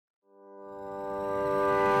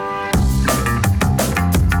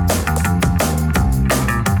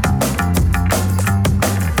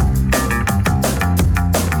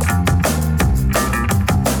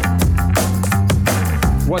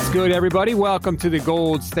good, everybody? Welcome to the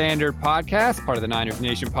Gold Standard Podcast, part of the Niners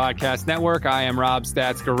Nation Podcast Network. I am Rob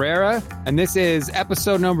Stats Guerrera, and this is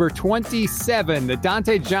episode number 27, the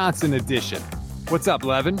Dante Johnson edition. What's up,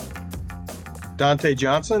 Levin? Dante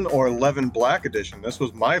Johnson or Levin Black edition. This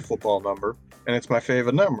was my football number, and it's my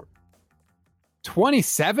favorite number.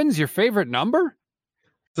 27 is your favorite number?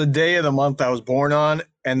 The day of the month I was born on,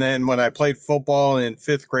 and then when I played football in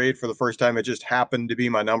 5th grade for the first time, it just happened to be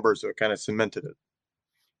my number, so it kind of cemented it.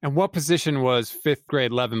 And what position was 5th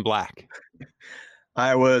grade Levin Black?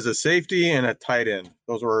 I was a safety and a tight end.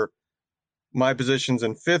 Those were my positions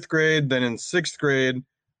in 5th grade. Then in 6th grade,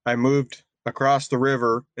 I moved across the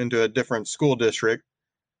river into a different school district.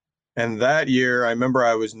 And that year, I remember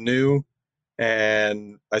I was new,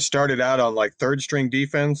 and I started out on like 3rd string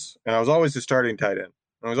defense, and I was always the starting tight end.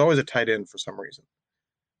 I was always a tight end for some reason.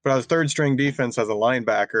 But I was 3rd string defense as a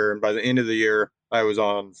linebacker, and by the end of the year, I was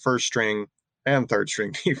on 1st string and 3rd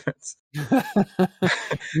string defense.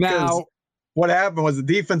 Now, what happened was the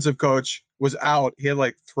defensive coach was out. He had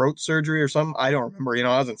like throat surgery or something. I don't remember.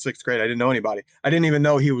 I was in 6th grade. I didn't know anybody. I didn't even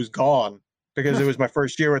know he was gone because it was my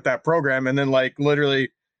first year with that program. And then like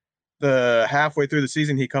literally the halfway through the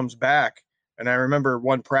season, he comes back. And I remember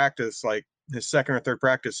one practice, like his 2nd or 3rd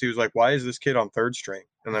practice, he was like, "Why is this kid on 3rd string?"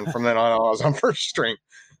 And then from then on, I was on 1st string.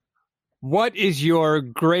 what is your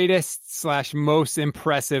greatest / most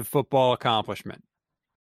impressive football accomplishment?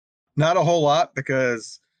 Not a whole lot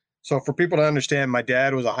because, so for people to understand, my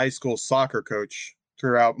dad was a high school soccer coach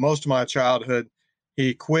throughout most of my childhood.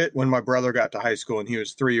 He quit when my brother got to high school, and he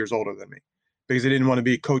was 3 years older than me because he didn't want to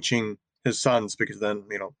be coaching his sons because then,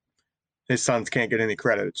 his sons can't get any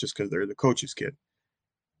credit. It's just because they're the coach's kid.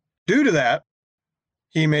 Due to that,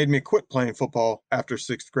 he made me quit playing football after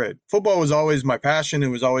 6th grade. Football was always my passion. It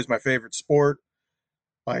was always my favorite sport.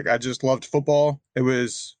 Like, I just loved football. It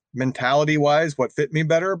was mentality-wise what fit me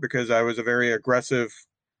better because I was a very aggressive,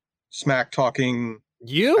 smack-talking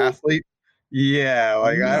athlete. Yeah,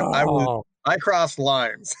 like No. I crossed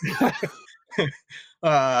lines.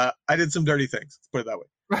 I did some dirty things, let's put it that way.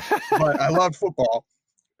 But I loved football.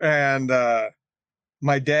 And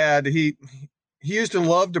my dad, he used to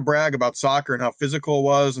love to brag about soccer and how physical it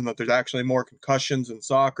was and that there's actually more concussions in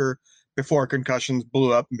soccer before concussions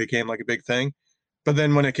blew up and became like a big thing. But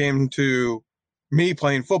then when it came to me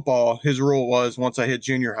playing football, his rule was once I hit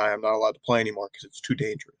junior high, I'm not allowed to play anymore because it's too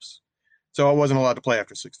dangerous. So I wasn't allowed to play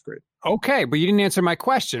after 6th grade. Okay, but you didn't answer my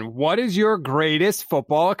question. What is your greatest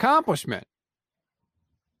football accomplishment?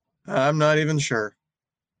 I'm not even sure.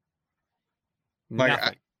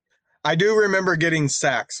 Nothing. I do remember getting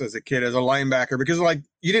sacks as a kid, as a linebacker, because like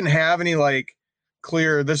you didn't have any like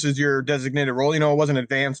clear, this is your designated role. It wasn't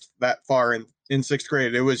advanced that far in 6th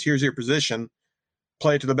grade. It was, here's your position,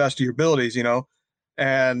 play it to the best of your abilities,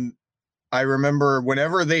 And I remember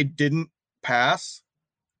whenever they didn't pass,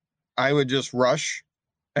 I would just rush.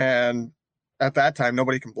 And at that time,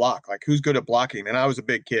 nobody can block. Like, who's good at blocking? And I was a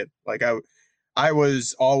big kid. Like, I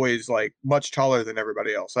was always like much taller than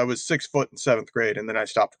everybody else. I was 6 foot in 7th grade, and then I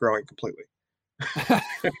stopped growing completely.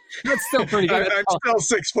 That's still pretty good. I'm still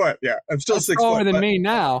 6 foot. Yeah, I'm still That's 6 taller foot. than me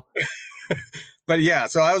now. But yeah,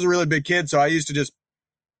 so I was a really big kid. So I used to just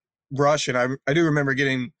rush, and I do remember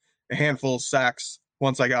getting a handful of sacks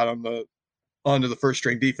once I got onto the 1st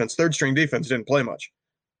string defense. 3rd string defense didn't play much.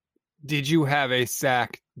 Did you have a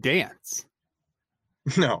sack dance?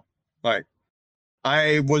 No, like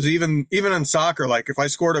I was even in soccer. Like if I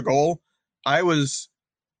scored a goal, I don't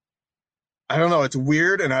know. It's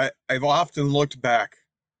weird, and I've often looked back,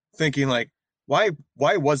 thinking like, why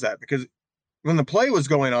was that? Because when the play was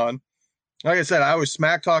going on, like I said, I was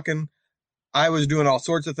smack talking. I was doing all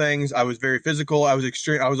sorts of things. I was very physical. I was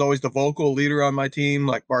extreme. I was always the vocal leader on my team,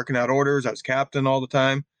 like barking out orders. I was captain all the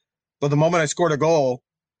time. But the moment I scored a goal,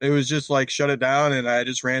 it was just like shut it down, and I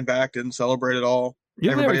just ran back, didn't celebrate at all.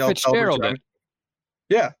 You Everybody else Fitzgerald.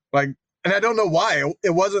 Yeah, like, and I don't know why. It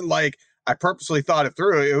wasn't like I purposely thought it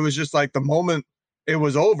through. It was just like the moment it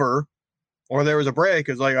was over, or there was a break,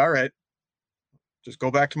 it's like, all right, just go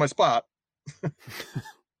back to my spot.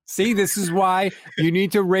 See, this is why you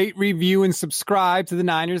need to rate, review, and subscribe to the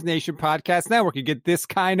Niners Nation Podcast Network. You get this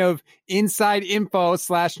kind of inside info /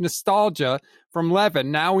 nostalgia from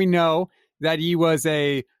Levin. Now we know that he was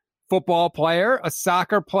a football player, a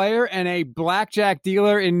soccer player, and a blackjack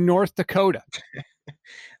dealer in North Dakota.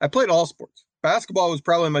 I played all sports. Basketball was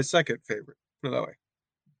probably my second favorite, put it that way.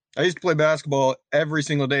 I used to play basketball every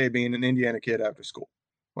single day being an Indiana kid after school,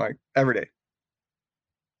 like every day.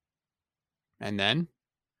 And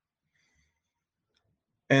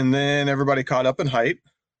then everybody caught up in height.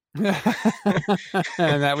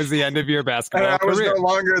 And that was the end of your And basketball I was career. no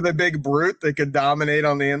longer the big brute that could dominate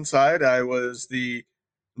on the inside. I was the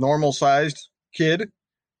normal sized kid.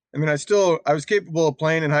 I mean, I was capable of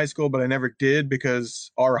playing in high school, but I never did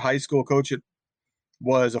because our high school coach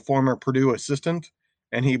was a former Purdue assistant,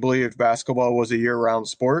 and he believed basketball was a year-round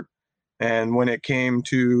sport. And when it came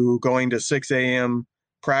to going to 6 a.m.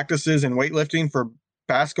 practices and weightlifting for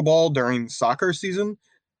basketball during soccer season,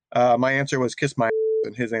 my answer was kiss my ass,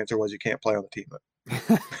 and his answer was you can't play on the team.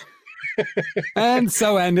 And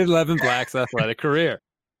so ended Levin Black's athletic career.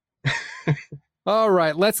 All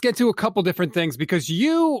right, let's get to a couple different things because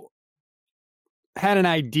you had an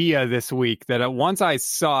idea this week that once I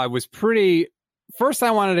saw, it was pretty. First, I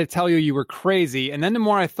wanted to tell you were crazy. And then the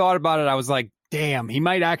more I thought about it, I was like, damn, he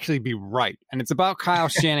might actually be right. And it's about Kyle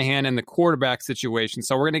Shanahan and the quarterback situation.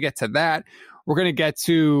 So we're going to get to that. We're going to get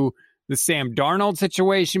to the Sam Darnold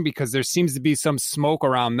situation because there seems to be some smoke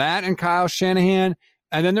around that and Kyle Shanahan.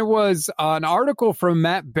 And then there was an article from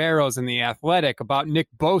Matt Barrows in The Athletic about Nick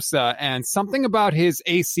Bosa and something about his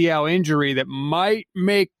ACL injury that might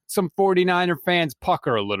make some 49er fans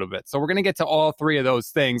pucker a little bit. So we're going to get to all three of those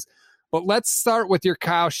things. But let's start with your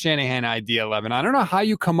Kyle Shanahan idea, Levin. I don't know how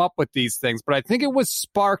you come up with these things, but I think it was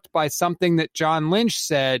sparked by something that John Lynch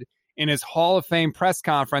said in his Hall of Fame press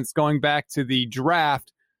conference going back to the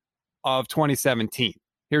draft of 2017.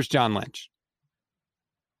 Here's John Lynch.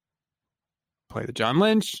 Play the John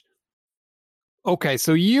Lynch. Okay,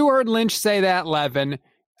 so you heard Lynch say that, Levin,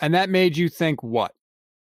 and that made you think what?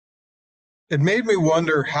 It made me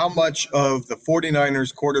wonder how much of the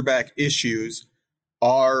 49ers quarterback issues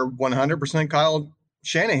are 100% Kyle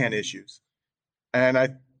Shanahan issues. And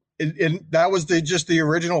that was just the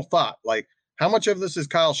original thought. Like, how much of this is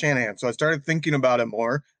Kyle Shanahan? So I started thinking about it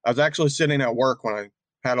more. I was actually sitting at work when I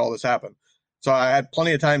had all this happen. So I had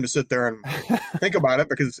plenty of time to sit there and think about it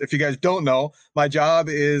because if you guys don't know, my job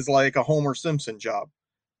is like a Homer Simpson job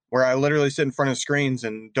where I literally sit in front of screens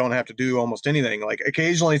and don't have to do almost anything. Like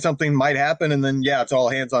occasionally something might happen and then, yeah, it's all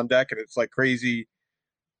hands on deck and it's like crazy,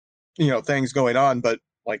 things going on. But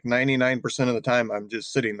like 99% of the time, I'm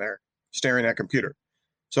just sitting there staring at a computer.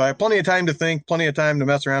 So I have plenty of time to think, plenty of time to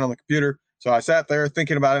mess around on the computer. So I sat there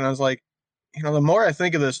thinking about it and I was like, the more I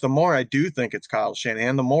think of this, the more I do think it's Kyle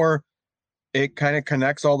Shanahan, the more it kind of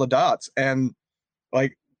connects all the dots. And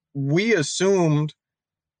like we assumed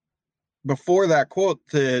before that quote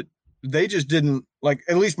that they just didn't, like,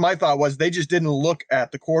 at least my thought was they just didn't look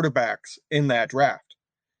at the quarterbacks in that draft,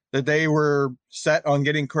 that they were set on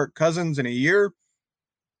getting Kirk Cousins in a year.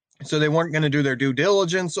 So they weren't going to do their due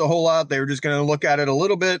diligence a whole lot. They were just going to look at it a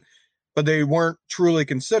little bit, but they weren't truly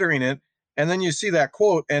considering it. And then you see that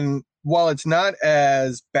quote. And while it's not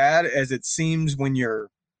as bad as it seems when you're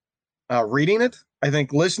reading it, I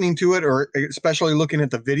think listening to it, or especially looking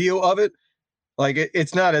at the video of it, like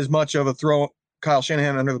it's not as much of a throw Kyle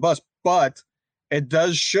Shanahan under the bus, but it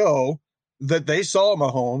does show that they saw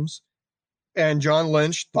Mahomes and John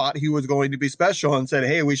Lynch thought he was going to be special and said,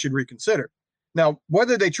 hey, we should reconsider. Now,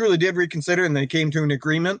 whether they truly did reconsider and they came to an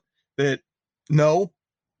agreement that, no,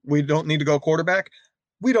 we don't need to go quarterback,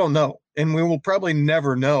 we don't know. And we will probably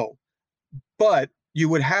never know. But you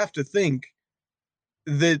would have to think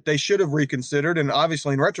that they should have reconsidered. And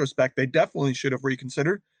obviously, in retrospect, they definitely should have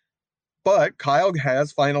reconsidered. But Kyle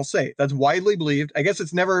has final say. That's widely believed. I guess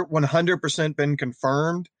it's never 100% been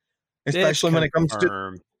confirmed, especially when it comes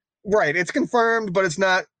to... Right, it's confirmed, but it's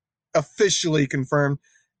not officially confirmed.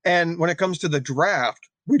 And when it comes to the draft,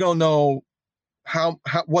 we don't know how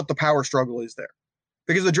what the power struggle is there,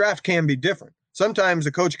 because the draft can be different. Sometimes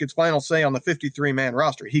the coach gets final say on the 53-man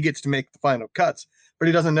roster. He gets to make the final cuts, but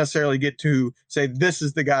he doesn't necessarily get to say, this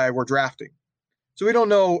is the guy we're drafting. So we don't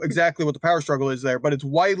know exactly what the power struggle is there, but it's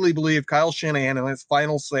widely believed Kyle Shanahan has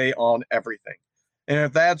final say on everything. And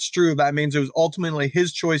if that's true, that means it was ultimately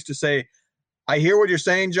his choice to say, I hear what you're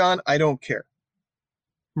saying, John. I don't care.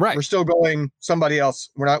 Right. We're still going somebody else.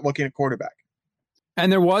 We're not looking at quarterback.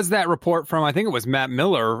 And there was that report from, I think it was Matt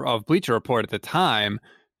Miller of Bleacher Report at the time.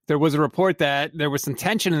 There was a report that there was some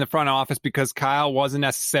tension in the front office because Kyle wasn't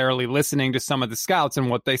necessarily listening to some of the scouts and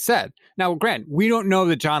what they said. Now, Grant, we don't know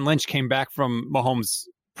that John Lynch came back from Mahomes'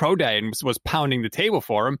 pro day and was pounding the table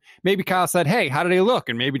for him. Maybe Kyle said, hey, how did he look?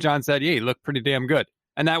 And maybe John said, yeah, he looked pretty damn good.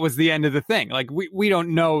 And that was the end of the thing. Like, we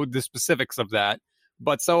don't know the specifics of that,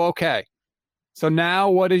 but so, okay. So now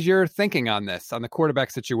what is your thinking on this, on the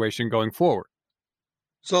quarterback situation going forward?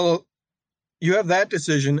 So you have that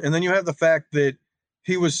decision, and then you have the fact that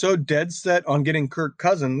he was so dead set on getting Kirk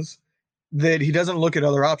Cousins that he doesn't look at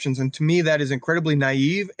other options. And to me, that is incredibly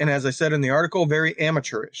naive. And as I said in the article, very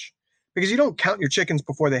amateurish, because you don't count your chickens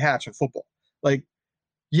before they hatch in football. Like,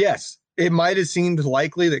 Yes, it might have seemed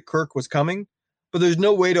likely that Kirk was coming, but there's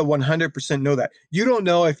no way to 100% know that. You don't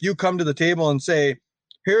know if you come to the table and say,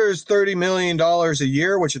 here's $30 million a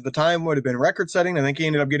year, which at the time would have been record setting. I think he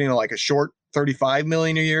ended up getting like a short $35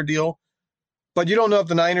 million a year deal. But you don't know if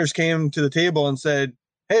the Niners came to the table and said,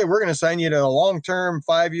 hey, we're going to sign you to a long-term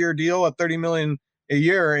 5-year deal at $30 million a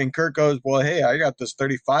year. And Kirk goes, well, hey, I got this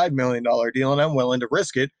 $35 million deal and I'm willing to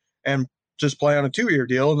risk it and just play on a 2-year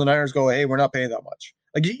deal. And the Niners go, hey, we're not paying that much.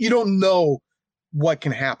 Like, you don't know what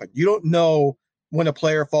can happen. You don't know when a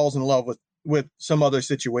player falls in love with some other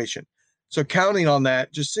situation. So counting on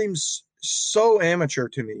that just seems so amateur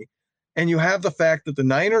to me. And you have the fact that the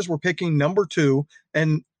Niners were picking number 2,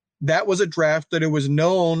 and that was a draft that it was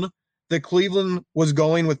known that Cleveland was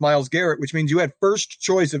going with Myles Garrett, which means you had first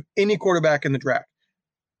choice of any quarterback in the draft.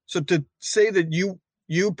 So to say that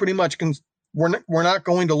you pretty much can, we're not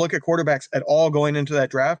going to look at quarterbacks at all going into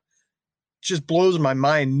that draft just blows my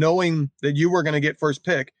mind, knowing that you were going to get first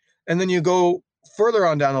pick. And then you go further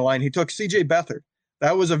on down the line, he took CJ Beathard.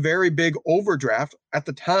 That was a very big overdraft at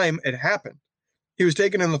the time it happened. He was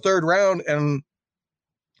taken in the 3rd round, and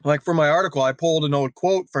like for my article, I pulled an old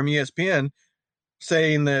quote from ESPN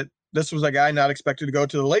saying that this was a guy not expected to go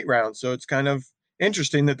to the late round. So it's kind of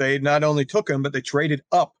interesting that they not only took him, but they traded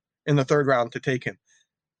up in the 3rd round to take him.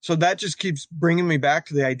 So that just keeps bringing me back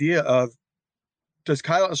to the idea of, does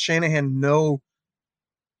Kyle Shanahan know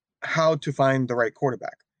how to find the right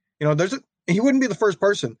quarterback? You know, he wouldn't be the first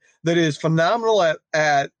person that is phenomenal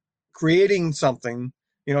at creating something.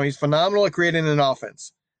 You know, he's phenomenal at creating an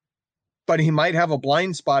offense, but he might have a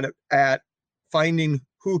blind spot at finding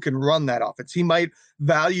who can run that offense. He might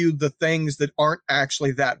value the things that aren't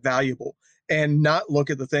actually that valuable and not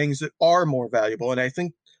look at the things that are more valuable. And I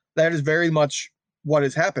think that is very much what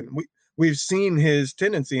has happened. We've seen his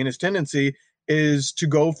tendency, and his tendency is to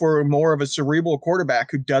go for more of a cerebral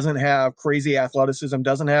quarterback who doesn't have crazy athleticism,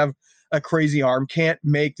 doesn't have a crazy arm, can't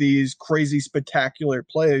make these crazy spectacular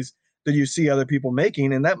plays that you see other people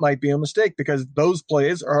making. And that might be a mistake, because those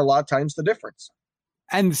plays are a lot of times the difference.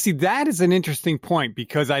 And see, that is an interesting point,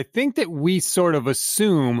 because I think that we sort of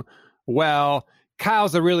assume, well,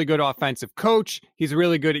 Kyle's a really good offensive coach. He's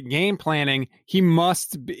really good at game planning. He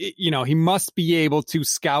must be able to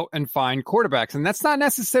scout and find quarterbacks. And that's not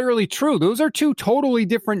necessarily true. Those are 2 totally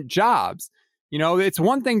different jobs. You know, it's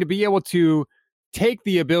one thing to be able to take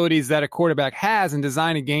the abilities that a quarterback has and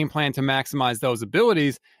design a game plan to maximize those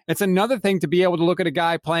abilities. It's another thing to be able to look at a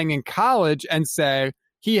guy playing in college and say,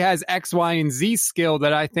 he has X, Y, and Z skill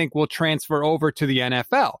that I think will transfer over to the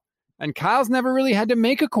NFL. And Kyle's never really had to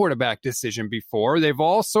make a quarterback decision before. They've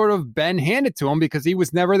all sort of been handed to him because he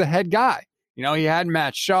was never the head guy. You know, he had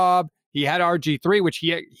Matt Schaub, he had RG3, which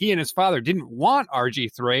he and his father didn't want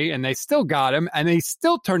RG3, and they still got him, and they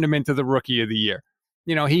still turned him into the rookie of the year.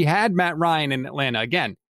 You know, he had Matt Ryan in Atlanta.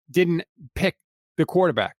 Again, didn't pick the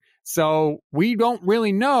quarterback. So we don't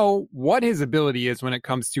really know what his ability is when it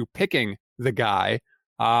comes to picking the guy.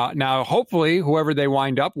 Now, hopefully, whoever they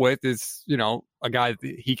wind up with is, you know, a guy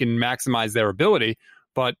that he can maximize their ability.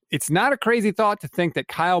 But it's not a crazy thought to think that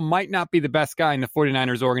Kyle might not be the best guy in the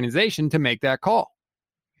 49ers organization to make that call.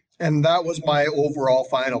 And that was my overall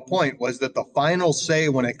final point, was that the final say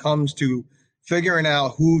when it comes to figuring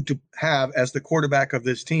out who to have as the quarterback of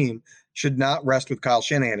this team should not rest with Kyle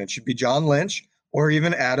Shanahan. It should be John Lynch or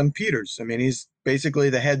even Adam Peters. I mean, he's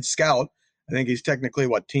basically the head scout. I think he's technically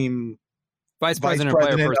Vice President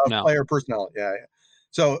of player personnel. Yeah.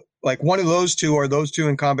 So like one of those 2 or those 2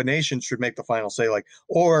 in combination should make the final say, like,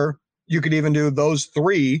 or you could even do those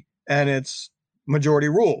 3 and it's majority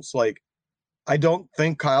rules. Like, I don't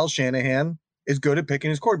think Kyle Shanahan is good at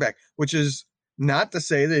picking his quarterback, which is not to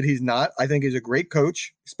say that he's not. I think he's a great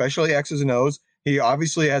coach, especially X's and O's. He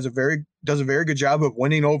obviously does a very good job of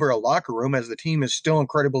winning over a locker room, as the team is still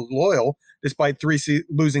incredibly loyal despite 3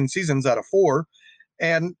 losing seasons out of 4.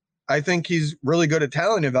 And I think he's really good at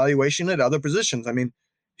talent evaluation at other positions. I mean,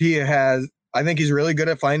 I think he's really good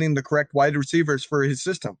at finding the correct wide receivers for his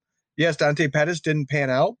system. Yes, Dante Pettis didn't pan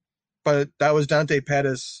out, but that was Dante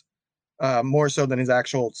Pettis more so than his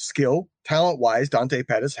actual skill. Talent-wise, Dante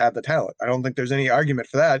Pettis had the talent. I don't think there's any argument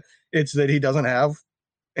for that. It's that he doesn't have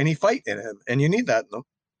any fight in him, and you need that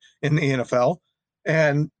in the NFL.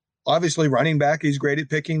 And obviously, running back, he's great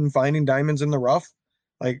at finding diamonds in the rough.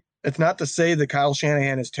 Like, it's not to say that Kyle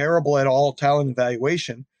Shanahan is terrible at all talent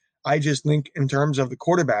evaluation. I just think in terms of the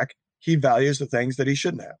quarterback, he values the things that he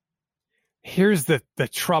shouldn't have. Here's the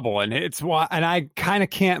trouble, and I kind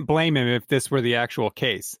of can't blame him if this were the actual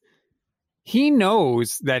case. he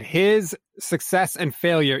knows that his success and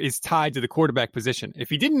failure is tied to the quarterback position. If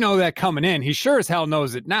he didn't know that coming in, he sure as hell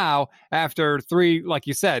knows it now after three, like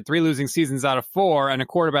you said, 3 losing seasons out of 4 and a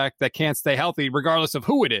quarterback that can't stay healthy regardless of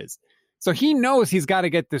who it is. So he knows he's got to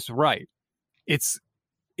get this right. It's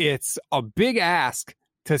a big ask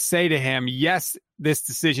to say to him, yes, this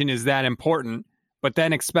decision is that important, but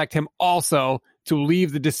then expect him also to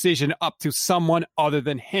leave the decision up to someone other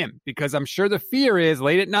than him. Because I'm sure the fear is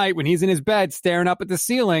late at night when he's in his bed staring up at the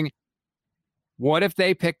ceiling, what if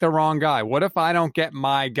they pick the wrong guy? What if I don't get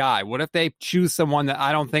my guy? What if they choose someone that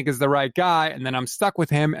I don't think is the right guy and then I'm stuck with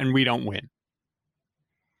him and we don't win?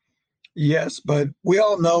 Yes, but we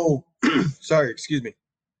all know, sorry, excuse me.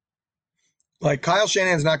 Like Kyle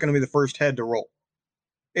Shanahan's not going to be the first head to roll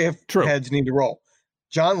if heads need to roll.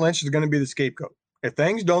 John Lynch is going to be the scapegoat. If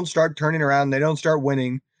things don't start turning around, they don't start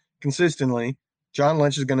winning consistently, John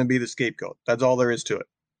Lynch is going to be the scapegoat. That's all there is to it.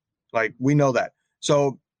 Like, we know that.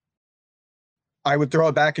 So I would throw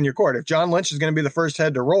it back in your court. If John Lynch is going to be the first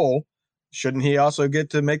head to roll, shouldn't he also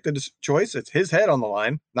get to make the choice? It's his head on the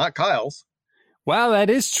line, not Kyle's. Well,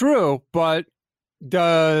 that is true, but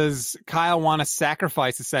does Kyle want to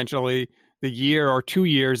sacrifice essentially the year or 2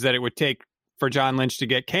 years that it would take for John Lynch to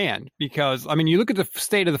get canned? Because, I mean, you look at the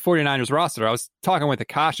state of the 49ers roster. I was talking with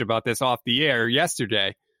Akash about this off the air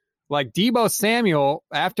yesterday. Like, Deebo Samuel,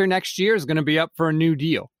 after next year, is going to be up for a new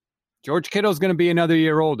deal. George Kittle is going to be another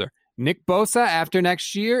year older. Nick Bosa, after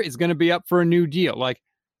next year, is going to be up for a new deal. Like,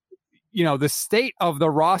 you know, the state of the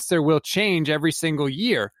roster will change every single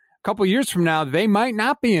year. A couple years from now, they might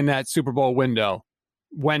not be in that Super Bowl window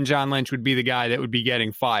when John Lynch would be the guy that would be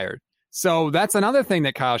getting fired. So that's another thing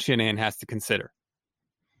that Kyle Shanahan has to consider.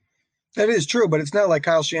 That is true, but it's not like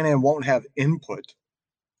Kyle Shanahan won't have input.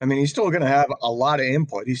 I mean, he's still going to have a lot of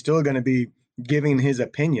input. He's still going to be giving his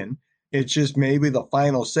opinion. It's just maybe the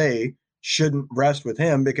final say shouldn't rest with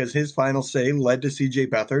him because his final say led to CJ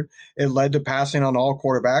Beathard. It led to passing on all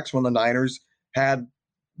quarterbacks when the Niners had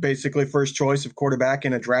basically first choice of quarterback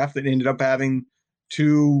in a draft that ended up having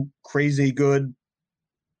 2 crazy good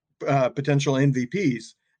potential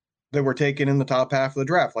MVPs that were taken in the top half of the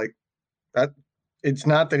draft. Like that, it's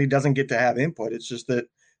not that he doesn't get to have input. It's just that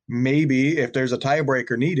maybe if there's a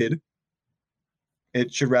tiebreaker needed,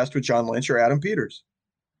 it should rest with John Lynch or Adam Peters.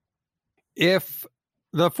 If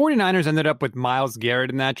the 49ers ended up with Myles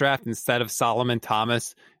Garrett in that draft instead of Solomon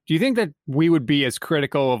Thomas, do you think that we would be as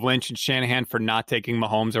critical of Lynch and Shanahan for not taking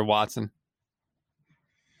Mahomes or Watson?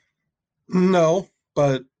 No,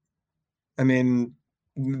 but I mean,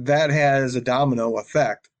 that has a domino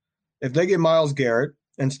effect. If they get Myles Garrett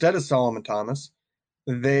instead of Solomon Thomas,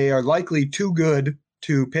 they are likely too good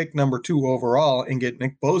to pick number 2 overall and get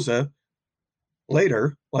Nick Bosa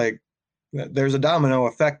later. Like, there's a domino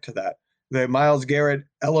effect to that. That Myles Garrett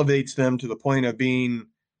elevates them to the point of being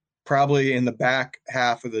probably in the back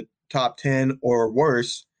half of the top 10 or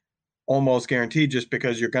worse, almost guaranteed, just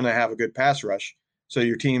because you're going to have a good pass rush. So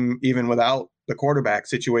your team, even without the quarterback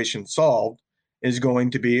situation solved, is going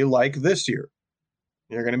to be like this year.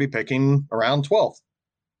 You're going to be picking around 12th.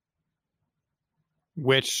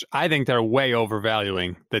 Which I think they're way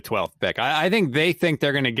overvaluing the 12th pick. I think they think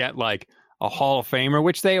they're going to get like a Hall of Famer,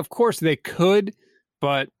 which of course they could,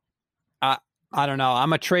 but I don't know.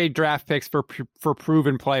 I'm a trade draft picks for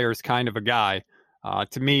proven players kind of a guy.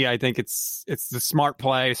 To me, I think it's the smart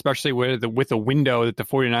play, especially with the window that the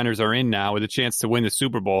 49ers are in now with a chance to win the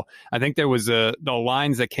Super Bowl. I think there was the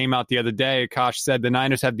lines that came out the other day. Akash said the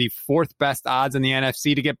Niners have the 4th best odds in the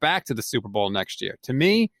NFC to get back to the Super Bowl next year. To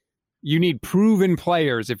me, you need proven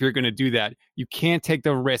players if you're going to do that. You can't take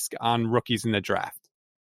the risk on rookies in the draft.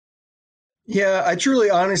 Yeah, I truly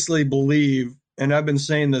honestly believe, and I've been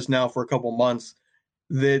saying this now for a couple months,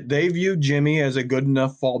 that they view Jimmy as a good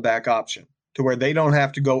enough fallback option to where they don't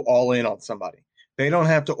have to go all in on somebody. They don't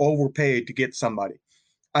have to overpay to get somebody.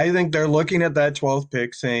 I think they're looking at that 12th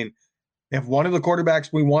pick saying, if one of the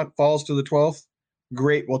quarterbacks we want falls to the 12th,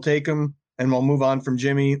 great, we'll take them and we'll move on from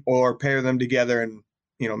Jimmy or pair them together and,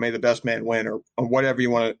 you know, may the best man win or whatever you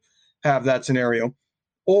want to have that scenario.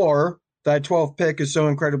 Or that 12th pick is so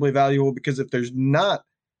incredibly valuable because if there's not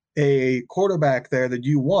a quarterback there that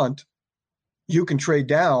you want, you can trade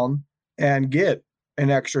down and get an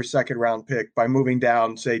extra second round pick by moving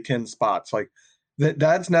down, say, 10 spots. Like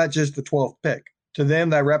that's not just the 12th pick. To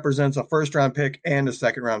them, that represents a first round pick and a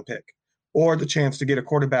second round pick, or the chance to get a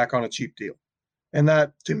quarterback on a cheap deal. And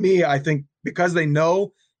that, to me, I think because they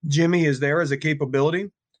know Jimmy is there as a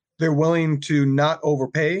capability, they're willing to not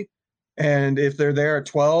overpay. And if they're there at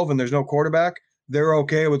 12 and there's no quarterback, they're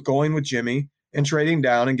okay with going with Jimmy and trading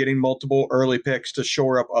down and getting multiple early picks to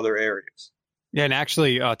shore up other areas. Yeah, and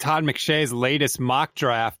actually, Todd McShay's latest mock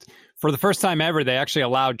draft, for the first time ever, they actually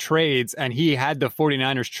allowed trades, and he had the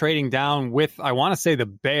 49ers trading down with, I want to say, the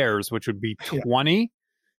Bears, which would be 20. Yeah.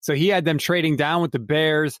 So he had them trading down with the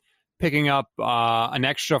Bears, picking up an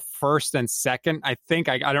extra first and second. I think,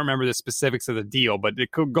 I don't remember the specifics of the deal, but it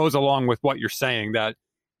goes along with what you're saying that,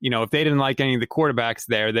 if they didn't like any of the quarterbacks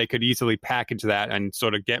there, they could easily package that and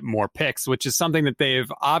sort of get more picks, which is something that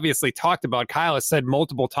they've obviously talked about. Kyle has said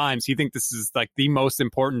multiple times he thinks this is like the most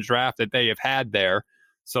important draft that they have had there.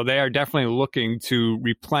 So they are definitely looking to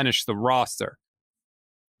replenish the roster.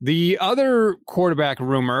 The other quarterback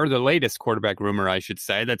rumor, the latest quarterback rumor, I should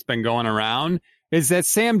say, that's been going around is that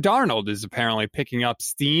Sam Darnold is apparently picking up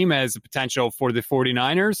steam as a potential for the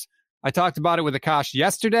 49ers. I talked about it with Akash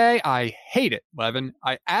yesterday. I hate it, Levin.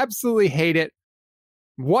 I absolutely hate it.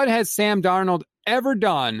 What has Sam Darnold ever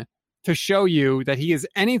done to show you that he is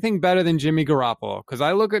anything better than Jimmy Garoppolo? Because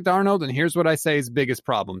I look at Darnold, and here's what I say his biggest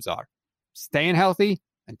problems are. Staying healthy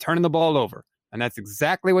and turning the ball over. And that's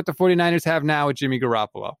exactly what the 49ers have now with Jimmy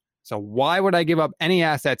Garoppolo. So why would I give up any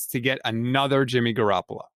assets to get another Jimmy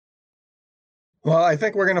Garoppolo? Well, I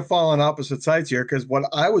think we're going to fall on opposite sides here, because what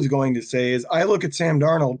I was going to say is I look at Sam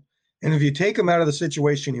Darnold, and if you take him out of the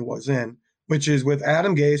situation he was in, which is with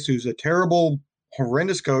Adam Gase, who's a terrible,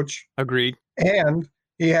 horrendous coach. Agreed. And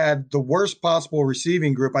he had the worst possible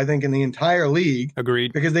receiving group, I think, in the entire league.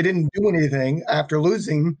 Agreed. Because they didn't do anything after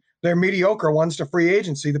losing their mediocre ones to free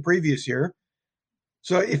agency the previous year.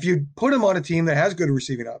 So if you put him on a team that has good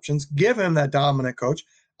receiving options, give him that dominant coach,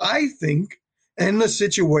 I think in the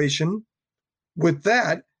situation with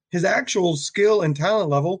that, his actual skill and talent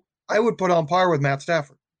level, I would put on par with Matt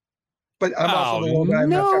Stafford. But I'm also the low guy.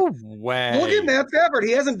 No way. Look at Matt Stafford.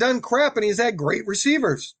 He hasn't done crap, and he's had great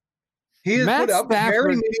receivers. He has put up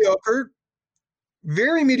very mediocre.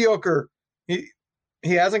 He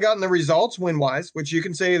hasn't gotten the results win-wise, which you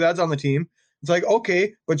can say that's on the team. It's like,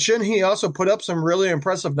 okay, but shouldn't he also put up some really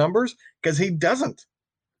impressive numbers? Because he doesn't.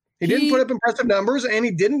 He didn't put up impressive numbers, and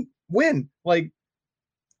he didn't win. Like,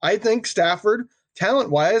 I think Stafford,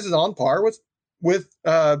 talent-wise, is on par with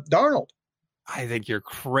Darnold. I think you're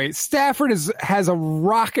crazy. Stafford has a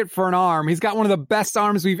rocket for an arm. He's got one of the best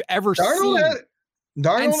arms we've ever seen.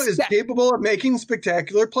 Darnold is capable of making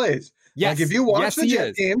spectacular plays. Yes. Like if you watch the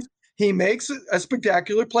Jet games, he makes a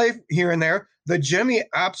spectacular play here and there that Jimmy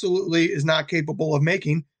absolutely is not capable of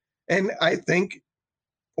making. And I think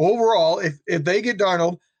overall, if they get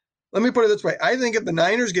Darnold, let me put it this way. I think if the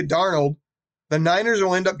Niners get Darnold, the Niners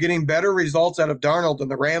will end up getting better results out of Darnold than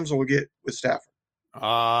the Rams will get with Stafford.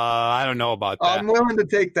 I don't know about that. I'm willing to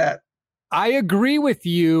take that. I agree with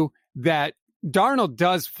you that Darnold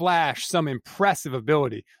does flash some impressive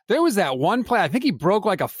ability. There was that one play, I think he broke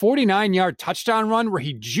like a 49-yard touchdown run where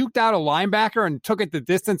he juked out a linebacker and took it the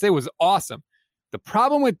distance. It was awesome. The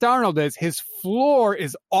problem with Darnold is his floor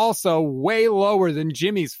is also way lower than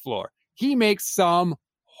Jimmy's floor. He makes some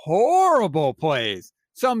horrible plays.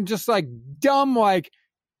 Some just like dumb, like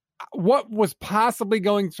what was possibly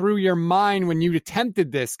going through your mind when you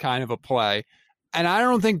attempted this kind of a play. And I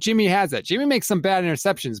don't think Jimmy has that. Jimmy makes some bad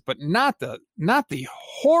interceptions, but not the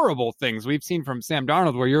horrible things we've seen from Sam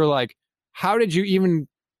Darnold where you're like, how did you even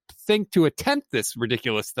think to attempt this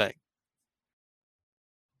ridiculous thing?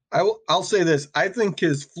 I'll say this. I think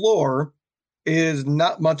his floor is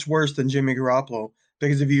not much worse than Jimmy Garoppolo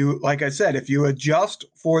because like I said, if you adjust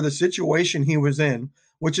for the situation he was in,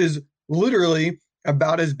 which is literally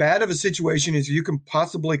about as bad of a situation as you can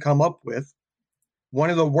possibly come up with, one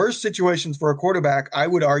of the worst situations for a quarterback, I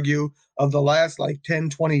would argue, of the last like 10,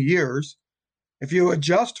 20 years. If you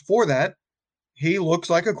adjust for that, he looks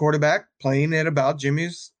like a quarterback playing at about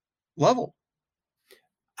Jimmy's level.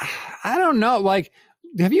 I don't know. Like,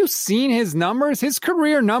 have you seen his numbers? His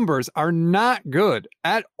career numbers are not good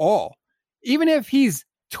at all. Even if he's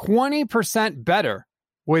 20% better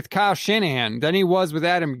with Kyle Shanahan than he was with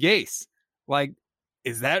Adam Gase, like,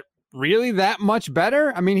 is that really that much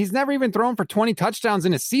better? I mean, he's never even thrown for 20 touchdowns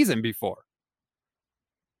in a season before.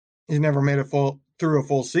 He's never made through a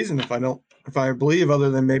full season, if I believe, other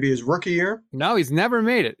than maybe his rookie year. No, he's never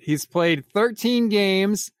made it. He's played 13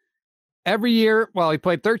 games every year. Well, he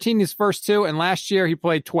played 13 his first two, and last year he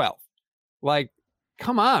played 12. Like,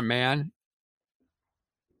 come on, man.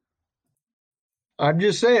 I'm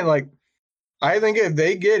just saying, like, I think if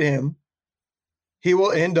they get him, he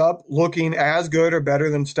will end up looking as good or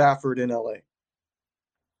better than Stafford in LA.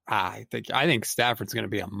 I think Stafford's going to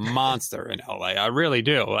be a monster in LA. I really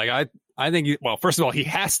do. Like, I think, well, first of all, he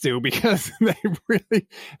has to because they really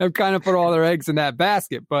have kind of put all their eggs in that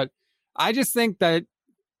basket. But I just think that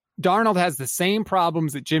Darnold has the same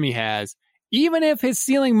problems that Jimmy has even if his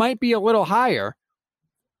ceiling might be a little higher,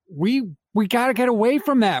 we got to get away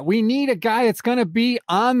from that. We need a guy that's going to be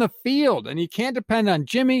on the field, and you can't depend on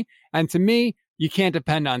Jimmy. And to me, you can't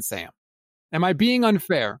depend on Sam. Am I being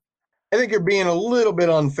unfair? I think you're being a little bit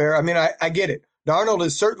unfair. I mean, I get it. Darnold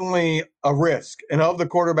is certainly a risk. And of the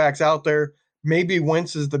quarterbacks out there, maybe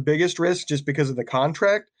Wentz is the biggest risk just because of the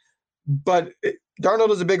contract. But Darnold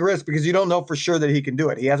is a big risk because you don't know for sure that he can do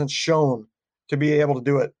it. He hasn't shown to be able to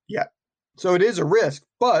do it yet. So it is a risk,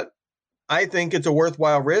 but I think it's a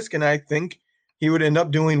worthwhile risk, and I think he would end up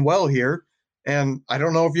doing well here. And I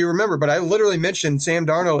don't know if you remember, but I literally mentioned Sam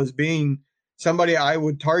Darnold as being somebody I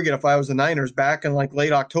would target if I was the Niners back in like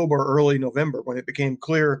late October, early November, when it became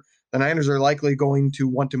clear the Niners are likely going to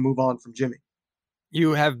want to move on from Jimmy.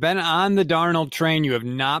 You have been on the Darnold train. You have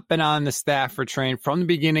not been on the Stafford train. From the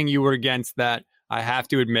beginning, you were against that. I have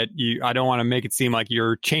to admit, I don't want to make it seem like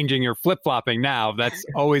you're changing your flip-flopping now. That's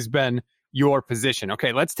always been your position.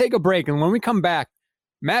 Okay, let's take a break. And when we come back,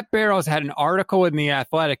 Matt Barrows had an article in The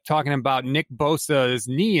Athletic talking about Nick Bosa's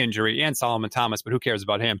knee injury and Solomon Thomas, but who cares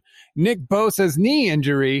about him? Nick Bosa's knee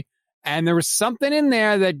injury, and there was something in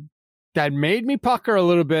there that made me pucker a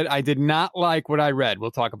little bit. I did not like what I read.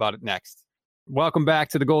 We'll talk about it next. Welcome back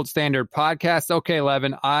to the Gold Standard Podcast. Okay,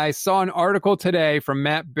 Levin, I saw an article today from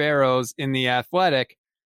Matt Barrows in The Athletic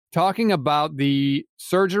talking about the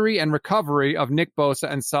surgery and recovery of Nick Bosa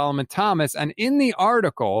and Solomon Thomas. And in the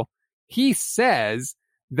article, he says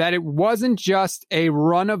that it wasn't just a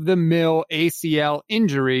run-of-the-mill ACL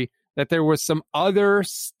injury, that there was some other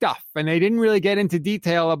stuff. And they didn't really get into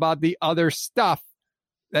detail about the other stuff.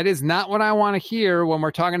 That is not what I want to hear when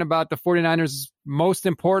we're talking about the 49ers' most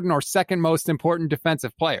important or second most important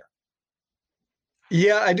defensive player.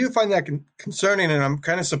 Yeah, I do find that concerning, and I'm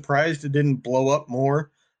kind of surprised it didn't blow up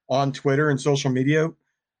more on Twitter and social media.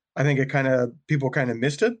 I think people kind of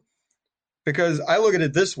missed it, because I look at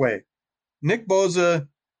it this way. Nick Bosa,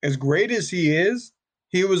 as great as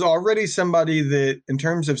he was already somebody that, in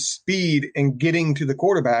terms of speed and getting to the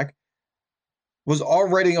quarterback, was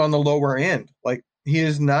already on the lower end. Like, he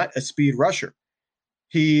is not a speed rusher.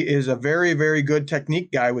 He is a very, very good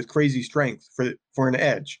technique guy with crazy strength for an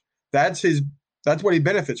edge. That's what he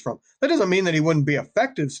benefits from. That doesn't mean that he wouldn't be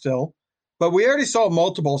effective still, but we already saw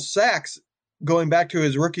multiple sacks going back to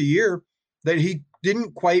his rookie year that he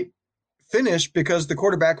didn't quite finish because the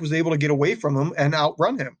quarterback was able to get away from him and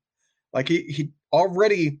outrun him. Like, he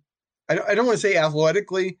already, I don't want to say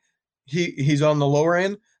athletically he's on the lower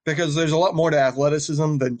end, because there's a lot more to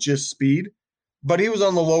athleticism than just speed. But he was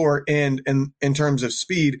on the lower end in terms of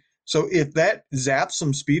speed. So if that zaps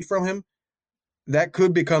some speed from him, that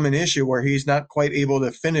could become an issue where he's not quite able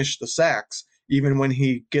to finish the sacks even when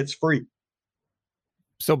he gets free.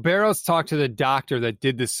 So Barrows talked to the doctor that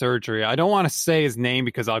did the surgery. I don't want to say his name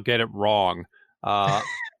because I'll get it wrong.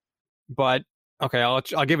 But okay, I'll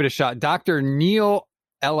give it a shot. Dr. Neil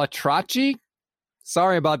Elatrachi.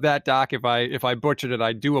 Sorry about that, Doc. If I butchered it,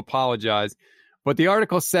 I do apologize. But the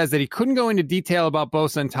article says that he couldn't go into detail about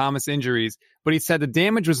Bosa and Thomas injuries, but he said the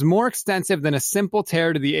damage was more extensive than a simple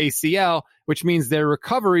tear to the ACL, which means their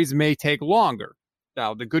recoveries may take longer.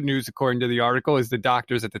 Now, the good news, according to the article, is the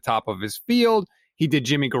doctor's at the top of his field. He did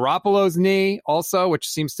Jimmy Garoppolo's knee also, which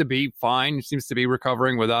seems to be fine. He seems to be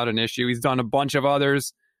recovering without an issue. He's done a bunch of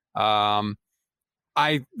others. The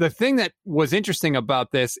thing that was interesting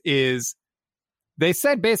about this is they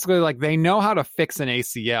said basically like they know how to fix an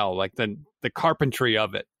ACL, like the carpentry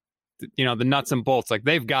of it, the nuts and bolts, like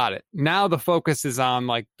they've got it. Now the focus is on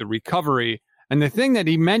like the recovery. And the thing that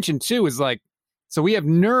he mentioned too is like, so we have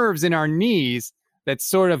nerves in our knees that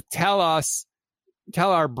sort of tell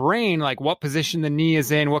our brain like what position the knee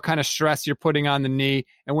is in, what kind of stress you're putting on the knee.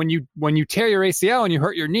 And when you tear your ACL and you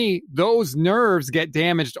hurt your knee, those nerves get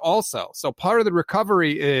damaged also. So part of the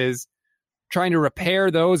recovery is trying to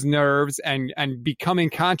repair those nerves and becoming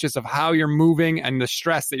conscious of how you're moving and the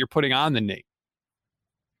stress that you're putting on the knee.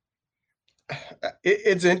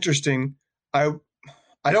 It's interesting. I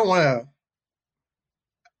don't want to,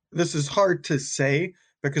 this is hard to say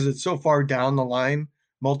because it's so far down the line,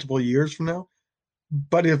 multiple years from now.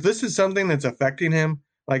 But if this is something that's affecting him,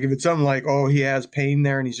 like if it's something like, oh, he has pain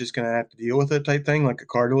there and he's just going to have to deal with it type thing, like a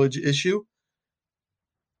cartilage issue,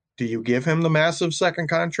 do you give him the massive second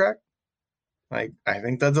contract? I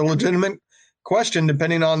think that's a legitimate question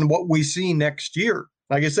depending on what we see next year.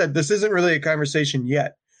 Like I said, this isn't really a conversation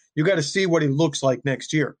yet. You got to see what he looks like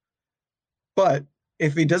next year. But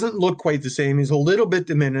if he doesn't look quite the same, he's a little bit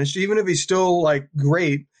diminished. Even if he's still like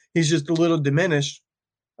great, he's just a little diminished.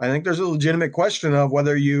 I think there's a legitimate question of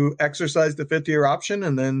whether you exercise the fifth-year option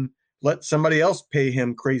and then let somebody else pay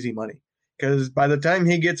him crazy money. Because by the time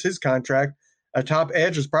he gets his contract, a top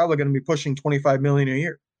edge is probably going to be pushing $25 million a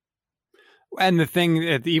year. And the thing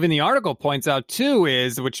that even the article points out too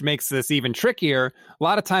is, which makes this even trickier, a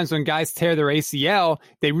lot of times when guys tear their ACL,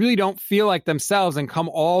 they really don't feel like themselves and come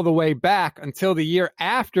all the way back until the year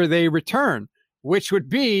after they return, which would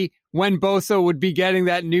be when Bosa would be getting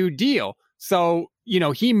that new deal. So,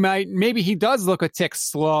 maybe he does look a tick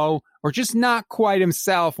slow or just not quite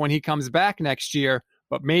himself when he comes back next year,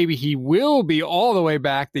 but maybe he will be all the way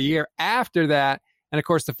back the year after that. And of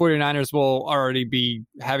course, the 49ers will already be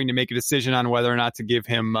having to make a decision on whether or not to give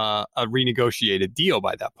him a renegotiated deal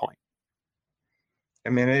by that point. I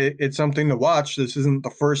mean, it's something to watch. This isn't the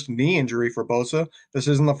first knee injury for Bosa. This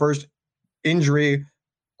isn't the first injury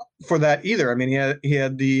for that either. I mean, he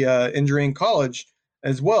had the injury in college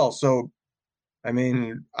as well. So, I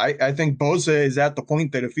mean, I think Bosa is at the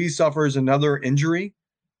point that if he suffers another injury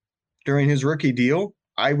during his rookie deal,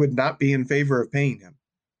 I would not be in favor of paying him.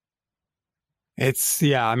 It's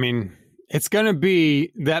going to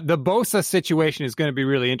be that the Bosa situation is going to be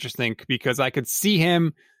really interesting because I could see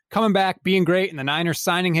him coming back, being great, and the Niners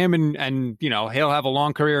signing him and he'll have a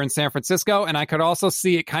long career in San Francisco. And I could also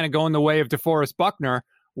see it kind of going the way of DeForest Buckner,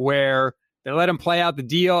 where they let him play out the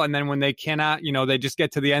deal. And then when they cannot, they just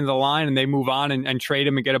get to the end of the line and they move on and trade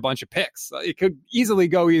him and get a bunch of picks. It could easily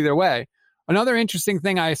go either way. Another interesting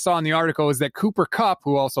thing I saw in the article is that Cooper Kupp,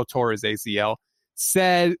 who also tore his ACL,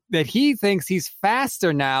 said that he thinks he's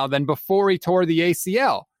faster now than before he tore the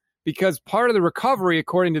ACL, because part of the recovery,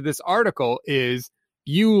 according to this article, is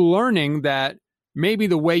you learning that maybe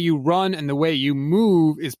the way you run and the way you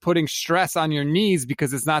move is putting stress on your knees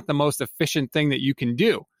because it's not the most efficient thing that you can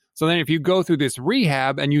do. So then if you go through this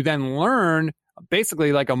rehab and you then learn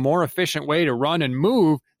basically like a more efficient way to run and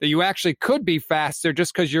move, that you actually could be faster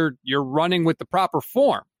just because you're running with the proper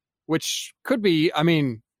form, which could be,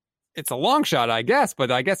 it's a long shot, I guess,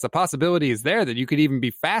 but I guess the possibility is there that you could even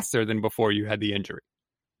be faster than before you had the injury.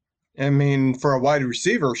 I mean, for a wide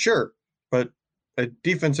receiver, sure, but a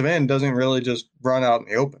defensive end doesn't really just run out in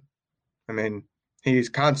the open. I mean, he's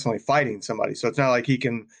constantly fighting somebody, so it's not like he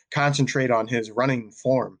can concentrate on his running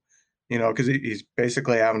form, because he's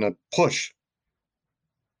basically having to push.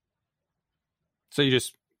 So you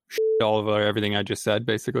just all over everything I just said,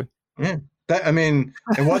 basically? Yeah.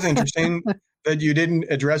 It was interesting that you didn't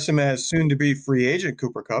address him as soon-to-be free agent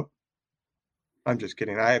Cooper Kupp. I'm just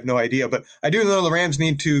kidding. I have no idea. But I do know the Rams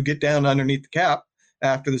need to get down underneath the cap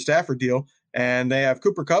after the Stafford deal, and they have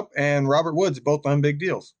Cooper Kupp and Robert Woods both on big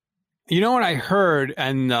deals. You know what I heard,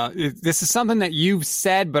 and this is something that you've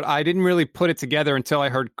said, but I didn't really put it together until I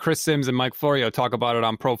heard Chris Sims and Mike Florio talk about it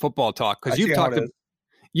on Pro Football Talk, because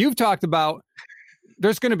you've talked about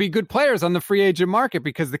there's going to be good players on the free agent market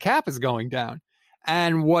because the cap is going down.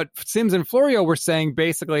 And what Sims and Florio were saying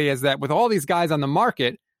basically is that with all these guys on the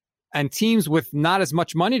market and teams with not as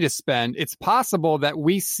much money to spend, it's possible that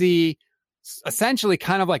we see essentially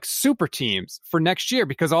kind of like super teams for next year,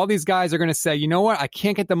 because all these guys are going to say, you know what, I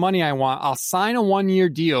can't get the money I want. I'll sign a 1-year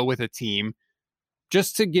deal with a team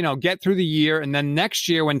just to, get through the year. And then next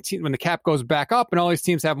year when the cap goes back up and all these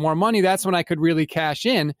teams have more money, that's when I could really cash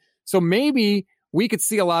in. So maybe we could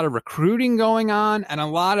see a lot of recruiting going on and a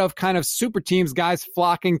lot of kind of super teams, guys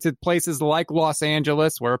flocking to places like Los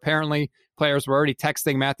Angeles, where apparently players were already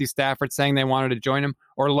texting Matthew Stafford saying they wanted to join him,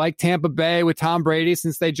 or like Tampa Bay with Tom Brady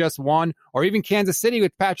since they just won, or even Kansas City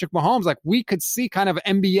with Patrick Mahomes. Like, we could see kind of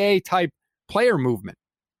NBA type player movement.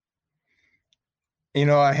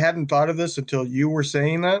 I hadn't thought of this until you were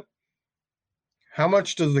saying that. How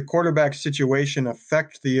much does the quarterback situation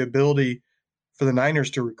affect the ability for the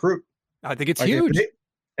Niners to recruit? I think it's huge.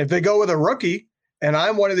 If they go with a rookie and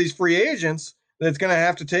I'm one of these free agents that's going to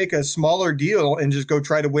have to take a smaller deal and just go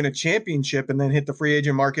try to win a championship and then hit the free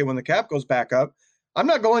agent market when the cap goes back up, I'm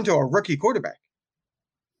not going to a rookie quarterback.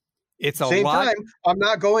 It's a Same lot. time, I'm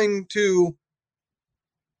not going to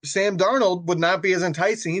Sam Darnold would not be as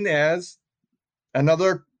enticing as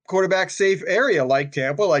another quarterback safe area like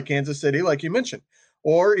Tampa, like Kansas City, like you mentioned,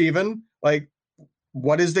 or even like,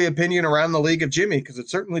 what is the opinion around the league of Jimmy? Because it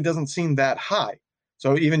certainly doesn't seem that high.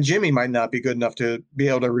 So even Jimmy might not be good enough to be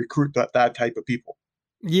able to recruit that type of people.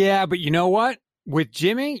 Yeah, but you know what? With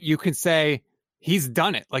Jimmy, you can say he's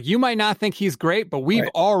done it. Like, you might not think he's great, but we've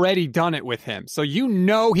already done it with him. So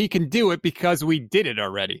he can do it because we did it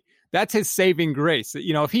already. That's his saving grace.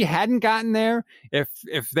 If he hadn't gotten there,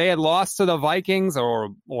 if they had lost to the Vikings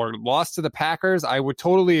or lost to the Packers, I would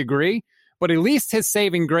totally agree. But at least his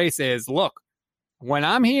saving grace is, look, when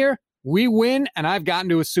I'm here, we win, and I've gotten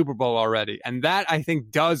to a Super Bowl already. And that, I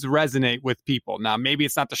think, does resonate with people. Now, maybe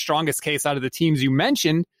it's not the strongest case out of the teams you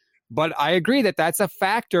mentioned, but I agree that that's a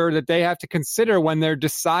factor that they have to consider when they're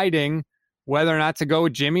deciding whether or not to go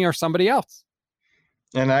with Jimmy or somebody else.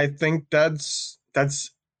 And I think that's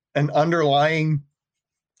an underlying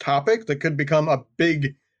topic that could become a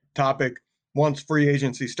big topic once free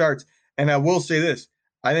agency starts. And I will say this,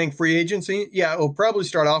 I think free agency, it will probably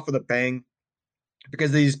start off with a bang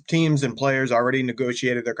because these teams and players already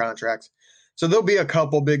negotiated their contracts. So there'll be a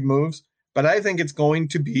couple big moves, but I think it's going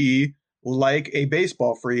to be like a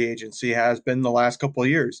baseball free agency has been the last couple of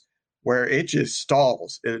years, where it just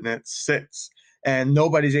stalls and it sits and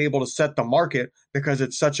nobody's able to set the market because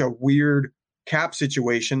it's such a weird cap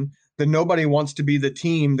situation that nobody wants to be the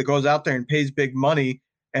team that goes out there and pays big money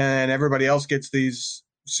and everybody else gets these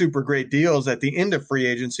super great deals at the end of free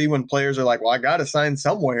agency when players are like, well, I got to sign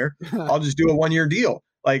somewhere. I'll just do a 1-year deal.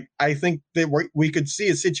 Like, I think that we could see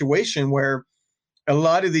a situation where a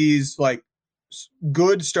lot of these like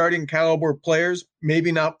good starting caliber players,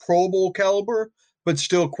 maybe not Pro Bowl caliber, but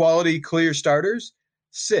still quality, clear starters,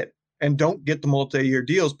 sit and don't get the multi-year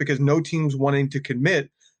deals because no team's wanting to commit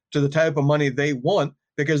to the type of money they want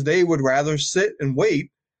because they would rather sit and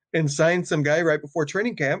wait and sign some guy right before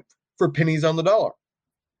training camp for pennies on the dollar.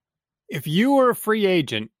 If you were a free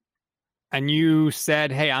agent and you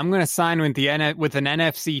said, hey, I'm going to sign with an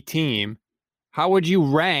NFC team, how would you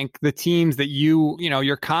rank the teams that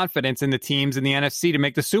your confidence in the teams in the NFC to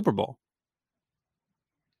make the Super Bowl?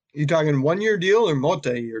 You talking 1-year deal or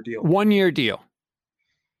multi-year deal? 1-year deal.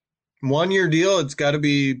 1-year deal, it's got to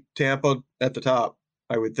be Tampa at the top,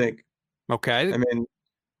 I would think. Okay. I mean,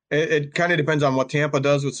 it kind of depends on what Tampa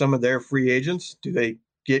does with some of their free agents. Do they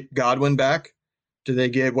get Godwin back? Do they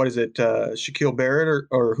get, Shaquille Barrett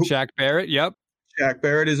or who? Shaq Barrett, yep. Shaq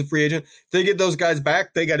Barrett is a free agent. If they get those guys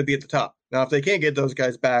back, they got to be at the top. Now, if they can't get those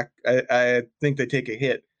guys back, I think they take a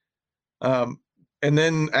hit. And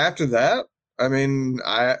then after that, I mean,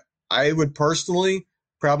 I would personally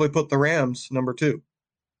probably put the Rams number 2.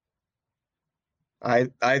 I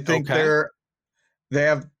think they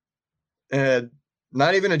have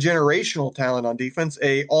not even a generational talent on defense,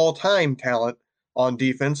 a all-time talent on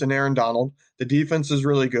defense, and Aaron Donald. The defense is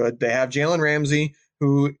really good. They have Jalen Ramsey,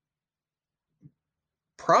 who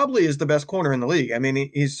probably is the best corner in the league. I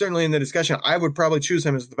mean, he's certainly in the discussion. I would probably choose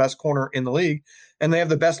him as the best corner in the league. And they have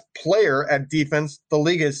the best player at defense the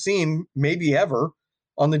league has seen maybe ever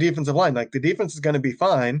on the defensive line. Like, the defense is going to be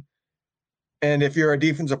fine. And if you're a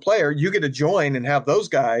defensive player, you get to join and have those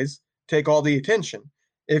guys take all the attention.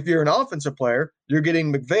 If you're an offensive player, you're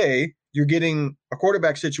getting McVay, you're getting a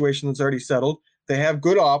quarterback situation that's already settled. They have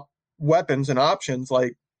good weapons and options.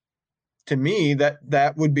 Like, to me,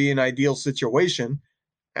 that would be an ideal situation.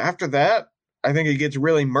 After that, I think it gets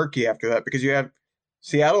really murky after that because you have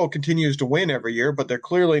Seattle continues to win every year, but they're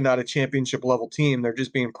clearly not a championship level team. They're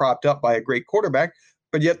just being propped up by a great quarterback,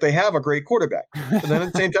 but yet they have a great quarterback. But then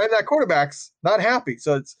at the same time, that quarterback's not happy.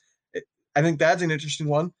 So I think that's an interesting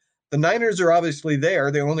one. The Niners are obviously there.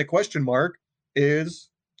 The only question mark is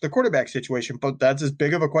the quarterback situation, but that's as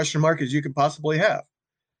big of a question mark as you could possibly have.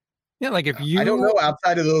 Yeah, like I don't know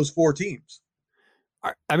outside of those 4 teams.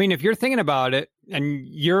 I mean, if you're thinking about it and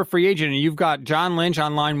you're a free agent and you've got John Lynch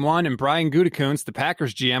on line 1 and Brian Gutekunst, the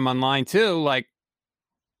Packers GM, on line 2, like,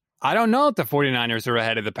 I don't know if the 49ers are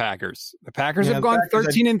ahead of the Packers. The Packers have gone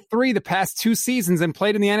 13-3 the past 2 seasons and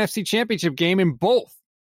played in the NFC Championship game in both.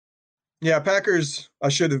 Yeah, Packers, I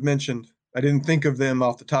should have mentioned. I didn't think of them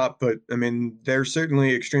off the top, but, I mean, they're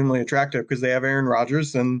certainly extremely attractive because they have Aaron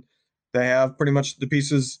Rodgers and they have pretty much the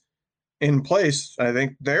pieces in place. I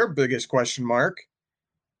think their biggest question mark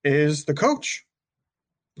is the coach.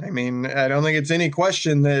 I mean, I don't think it's any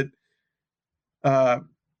question that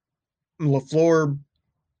LaFleur,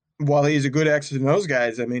 while he's a good X's and O's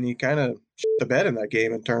guys, I mean, he kind of shit the bed in that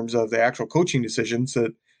game in terms of the actual coaching decisions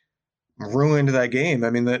that ruined that game. I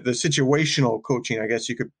mean, the situational coaching, I guess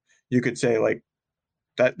you could say, like,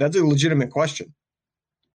 that's a legitimate question.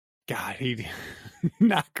 God, he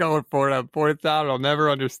not going for it on 4th down. I'll never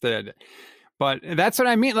understand it. But that's what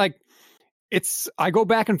I mean. Like, I go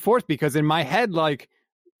back and forth because in my head, like,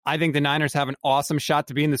 I think the Niners have an awesome shot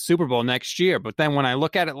to be in the Super Bowl next year. But then when I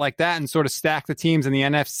look at it like that and sort of stack the teams in the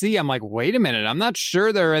NFC, I'm like, wait a minute, I'm not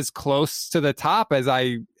sure they're as close to the top as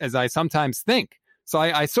I sometimes think. So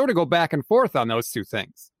I sort of go back and forth on those 2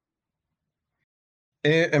 things.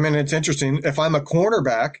 I mean, it's interesting. If I'm a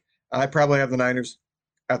cornerback, I probably have the Niners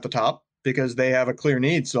at the top because they have a clear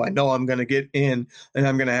need. So I know I'm going to get in and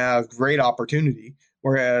I'm going to have great opportunity.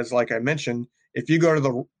 Whereas, like I mentioned, if you go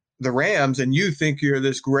to the Rams and you think you're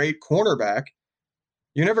this great cornerback,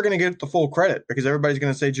 you're never going to get the full credit because everybody's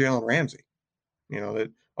going to say Jalen Ramsey.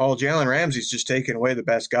 Jalen Ramsey's just taking away the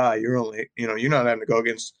best guy. You're not having to go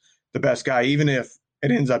against the best guy, even if it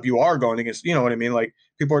ends up you are going against, you know what I mean? Like,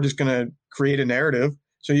 People are just going to create a narrative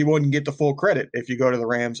so you wouldn't get the full credit if you go to the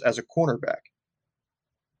Rams as a cornerback.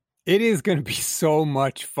 It is going to be so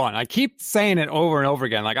much fun. I keep saying it over and over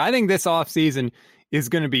again. Like, I think this offseason is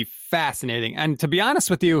going to be fascinating. And to be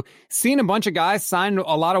honest with you, seeing a bunch of guys sign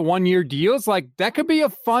a lot of one-year deals, like that could be a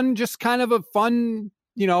fun, just kind of a fun,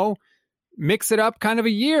 mix it up kind of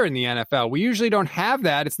a year in the NFL. We usually don't have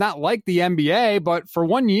that. It's not like the NBA, but for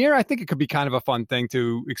 1 year, I think it could be kind of a fun thing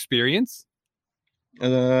to experience.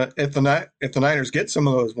 If the Niners get some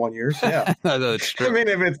of those 1 years, yeah. That's true. I mean,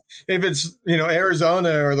 if it's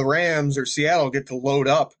Arizona or the Rams or Seattle get to load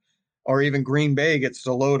up, or even Green Bay gets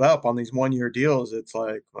to load up on these 1 year deals, it's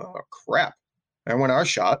like, oh crap, I won our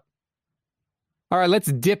shot. All right,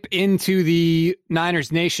 let's dip into the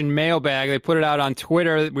Niners Nation mailbag. They put it out on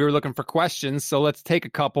Twitter. We were looking for questions, so let's take a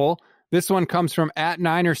couple. This one comes from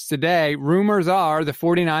 @NinersToday. Rumors are the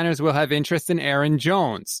 49ers will have interest in Aaron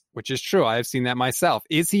Jones, which is true. I have seen that myself.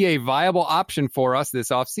 Is he a viable option for us this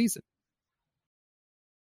offseason?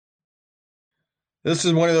 This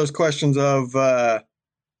is one of those questions of,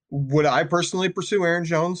 would I personally pursue Aaron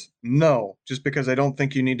Jones? No, just because I don't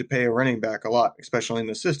think you need to pay a running back a lot, especially in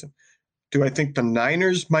the system. Do I think the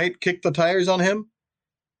Niners might kick the tires on him?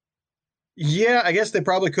 Yeah, I guess they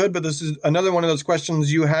probably could, but this is another one of those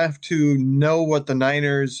questions you have to know what the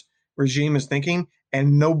Niners regime is thinking,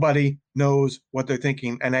 and nobody knows what they're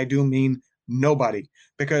thinking. And I do mean nobody,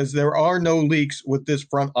 because there are no leaks with this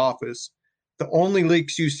front office. The only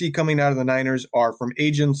leaks you see coming out of the Niners are from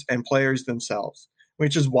agents and players themselves,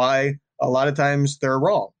 which is why a lot of times they're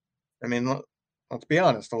wrong. I mean, let's be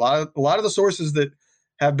honest. A lot of the sources that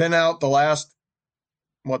have been out the last,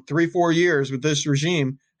 3-4 years with this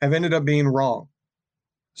regime have ended up being wrong.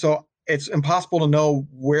 So it's impossible to know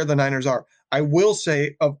where the Niners are. I will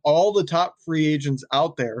say, of all the top free agents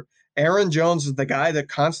out there, Aaron Jones is the guy that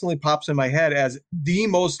constantly pops in my head as the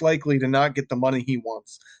most likely to not get the money he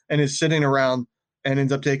wants and is sitting around and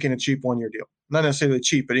ends up taking a cheap 1 year deal. Not necessarily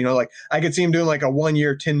cheap, but I could see him doing like a 1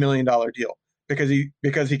 year, $10 million deal because he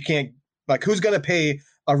can't, who's going to pay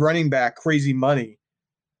a running back crazy money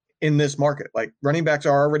in this market? Like, running backs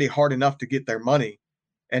are already hard enough to get their money,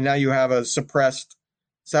 and now you have a suppressed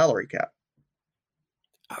salary cap.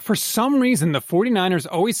 For some reason, the 49ers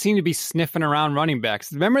always seem to be sniffing around running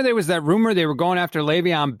backs. Remember there was that rumor they were going after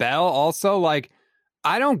Le'Veon Bell also? Like,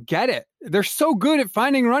 I don't get it. They're so good at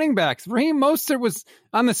finding running backs. Raheem Mostert was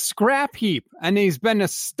on the scrap heap, and he's been a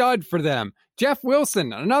stud for them. Jeff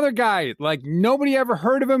Wilson, another guy, like nobody ever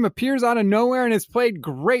heard of him, appears out of nowhere and has played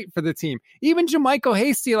great for the team. Even Jermichael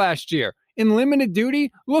Hasty last year in limited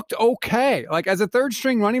duty looked okay. Like, as a third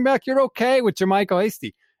string running back, you're okay with Jermichael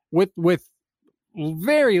Hasty. With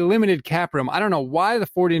very limited cap room, I don't know why the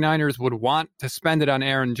 49ers would want to spend it on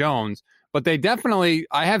Aaron Jones, but they definitely,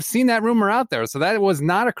 I have seen that rumor out there. So that was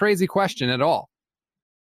not a crazy question at all.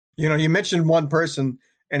 You mentioned one person,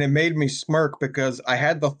 and it made me smirk because I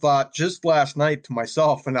had the thought just last night to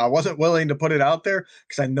myself, and I wasn't willing to put it out there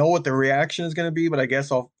because I know what the reaction is going to be, but I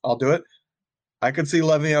guess I'll do it. I could see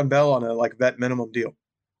Le'Veon Bell on a vet minimum deal.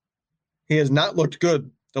 He has not looked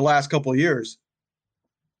good the last couple of years,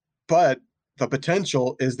 but the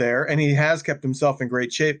potential is there, and he has kept himself in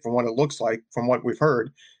great shape from what it looks like, from what we've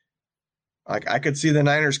heard. Like, I could see the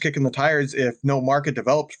Niners kicking the tires if no market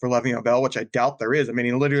develops for Le'Veon Bell, which I doubt there is. I mean,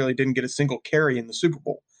 he literally didn't get a single carry in the Super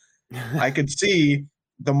Bowl. I could see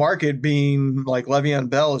the market being like Le'Veon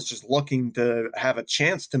Bell is just looking to have a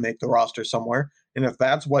chance to make the roster somewhere. And if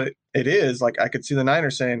that's what it is, like, I could see the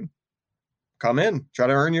Niners saying, come in, try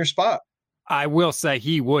to earn your spot. I will say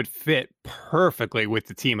he would fit perfectly with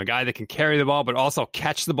the team. A guy that can carry the ball, but also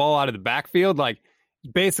catch the ball out of the backfield. Like,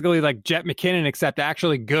 basically like Jet McKinnon, except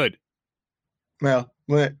actually good. Well,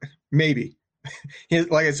 maybe.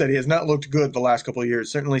 Like I said, he has not looked good the last couple of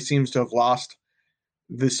years. Certainly seems to have lost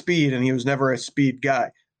the speed, and he was never a speed guy.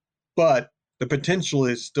 But the potential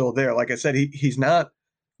is still there. Like I said, he's not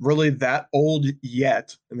really that old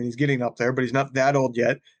yet. I mean, he's getting up there, but he's not that old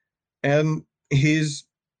yet. And he's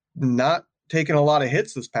not taken a lot of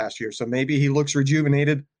hits this past year. So maybe he looks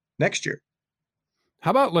rejuvenated next year. How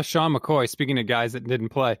about LaShawn McCoy, speaking of guys that didn't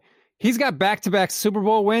play? He's got back-to-back Super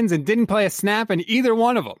Bowl wins and didn't play a snap in either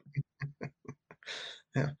one of them.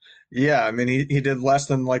 Yeah. I mean, he did less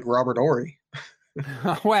than like Robert Ory.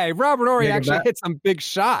 Wait, Robert Ory actually hit some big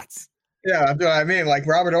shots. Yeah, I mean, like,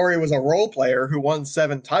 Robert Ory was a role player who won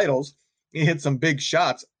 7 titles. He hit some big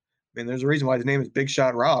shots. I mean, there's a reason why his name is Big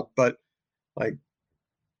Shot Rob, but like,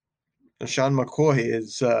 LaShawn McCoy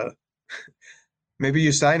is maybe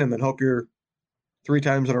you sign him and hope you're 3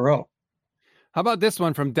 times in a row. How about this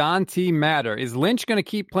one from Don T. Matter? Is Lynch going to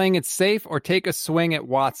keep playing it safe or take a swing at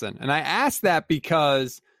Watson? And I ask that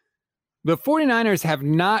because the 49ers have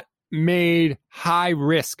not made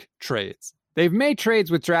high-risk trades. They've made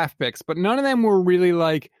trades with draft picks, but none of them were really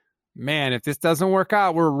like, man, if this doesn't work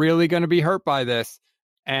out, we're really going to be hurt by this.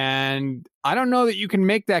 And I don't know that you can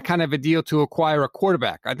make that kind of a deal to acquire a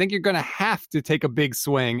quarterback. I think you're going to have to take a big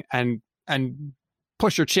swing and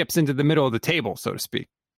push your chips into the middle of the table, so to speak.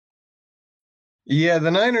 Yeah,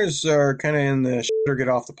 the Niners are kind of in the shit or get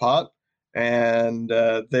off the pot, and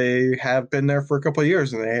they have been there for a couple of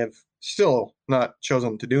years, and they have still not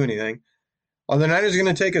chosen to do anything. Are the Niners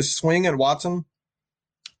going to take a swing at Watson?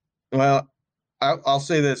 Well, I'll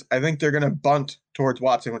say this. I think they're going to bunt towards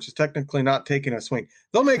Watson, which is technically not taking a swing.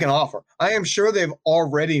 They'll make an offer. I am sure they've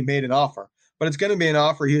already made an offer, but it's going to be an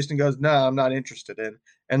offer Houston goes, no, I'm not interested in.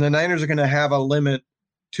 And the Niners are going to have a limit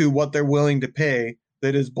to what they're willing to pay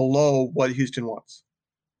that is below what Houston wants.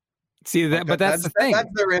 See that, but that's the thing. That's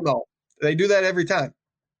their MO. They do that every time.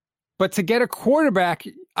 But to get a quarterback,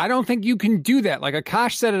 I don't think you can do that. Like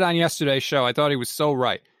Akash said it on yesterday's show. I thought he was so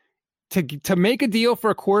right. To make a deal for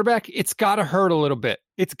a quarterback, it's got to hurt a little bit.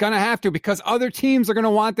 It's going to have to because other teams are going to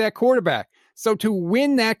want that quarterback. So to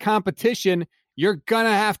win that competition, you're going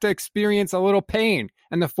to have to experience a little pain.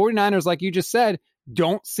 And the 49ers, like you just said,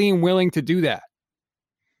 don't seem willing to do that.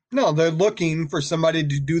 No, they're looking for somebody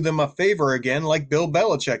to do them a favor again, like Bill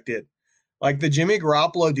Belichick did. Like the Jimmy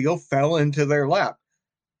Garoppolo deal fell into their lap.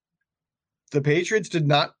 The Patriots did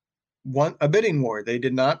not want a bidding war. They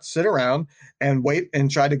did not sit around and wait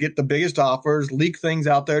and try to get the biggest offers, leak things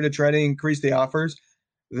out there to try to increase the offers.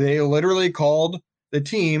 They literally called the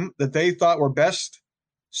team that they thought were best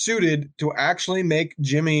suited to actually make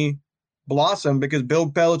Jimmy blossom because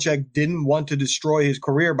Bill Belichick didn't want to destroy his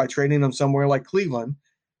career by trading him somewhere like Cleveland.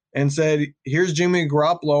 And said, here's Jimmy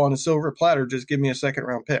Garoppolo on a silver platter. Just give me a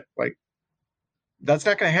second-round pick. Like, that's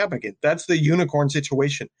not going to happen again. That's the unicorn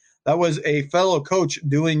situation. That was a fellow coach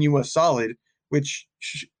doing you a solid, which,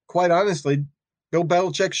 quite honestly, Bill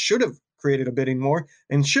Belichick should have created a bidding war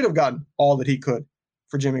and should have gotten all that he could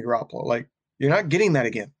for Jimmy Garoppolo. Like, you're not getting that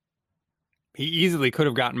again. He easily could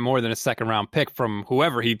have gotten more than a second-round pick from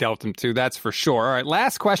whoever he dealt him to, that's for sure. All right,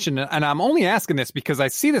 last question, and I'm only asking this because I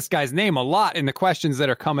see this guy's name a lot in the questions that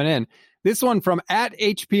are coming in. This one from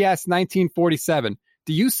 @HPS1947.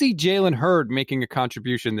 Do you see Jalen Hurd making a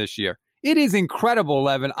contribution this year? It is incredible,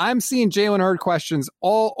 Levin. I'm seeing Jalen Hurd questions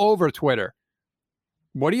all over Twitter.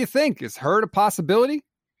 What do you think? Is Hurd a possibility?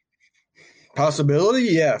 Possibility,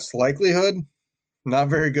 yes. Likelihood, not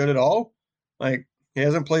very good at all. Like, he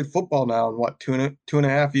hasn't played football now in, what, two and a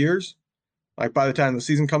half years? Like, by the time the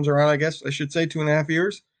season comes around, I guess I should say 2.5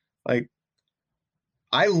 years. Like,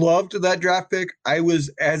 I loved that draft pick. I was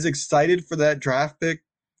as excited for that draft pick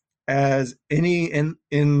as any in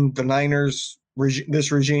the Niners, this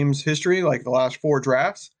regime's history, like the last 4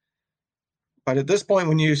 drafts. But at this point,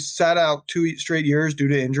 when you sat out 2 straight years due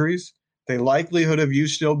to injuries, the likelihood of you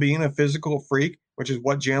still being a physical freak, which is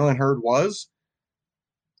what Jalen Hurd was,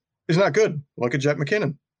 is not good. Look at Jet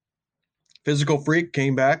McKinnon. Physical freak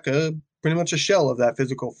came back pretty much a shell of that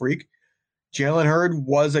physical freak. Jalen Hurd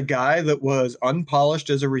was a guy that was unpolished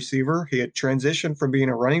as a receiver. He had transitioned from being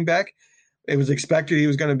a running back. It was expected he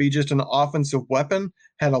was going to be just an offensive weapon,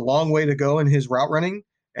 had a long way to go in his route running,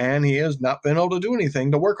 and he has not been able to do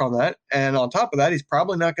anything to work on that. And on top of that, he's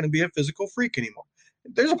probably not going to be a physical freak anymore.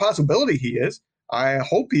 There's a possibility he is. I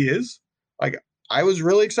hope he is. Like, I was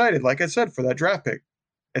really excited, like I said, for that draft pick.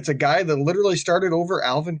 It's a guy that literally started over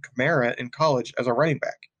Alvin Kamara in college as a running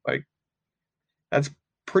back. Like, that's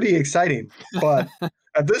pretty exciting. But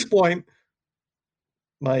at this point,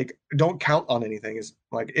 like, don't count on anything. Is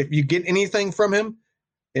like, if you get anything from him,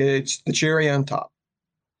 it's the cherry on top.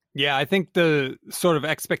 Yeah, I think the sort of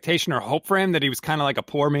expectation or hope for him that he was kind of like a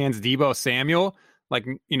poor man's Deebo Samuel, like,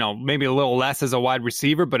 you know, maybe a little less as a wide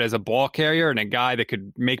receiver, but as a ball carrier and a guy that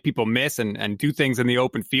could make people miss and do things in the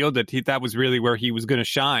open field, that was really where he was going to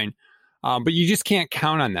shine. But you just can't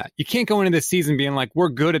count on that. You can't go into this season being like, we're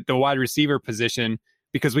good at the wide receiver position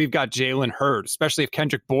because we've got Jalen Hurd, especially if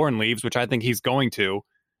Kendrick Bourne leaves, which I think he's going to.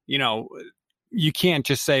 You know, you can't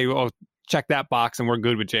just say, oh, check that box and we're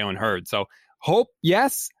good with Jalen Hurd. So hope,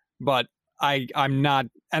 yes, but I'm not,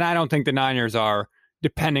 and I don't think the Niners are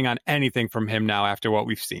depending on anything from him now after what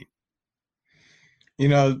we've seen. You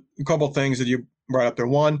know, a couple of things that you brought up there.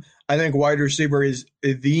 One, I think wide receiver is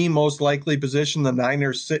the most likely position the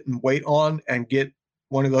Niners sit and wait on and get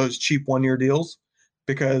one of those cheap one-year deals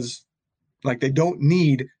because, like, they don't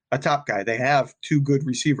need a top guy. They have 2 good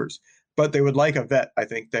receivers, but they would like a vet, I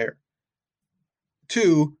think, there.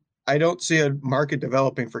 2, I don't see a market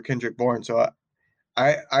developing for Kendrick Bourne, so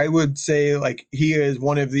I would say like he is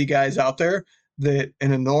one of the guys out there that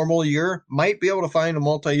in a normal year might be able to find a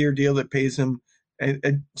multi-year deal that pays him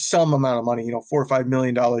some amount of money, $4 or $5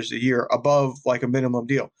 million a year above like a minimum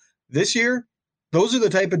deal. This year, those are the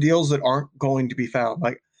type of deals that aren't going to be found.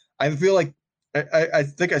 Like I feel like I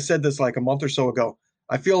think I said this like a month or so ago.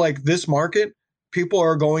 I feel like this market, people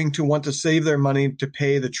are going to want to save their money to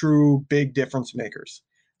pay the true big difference makers.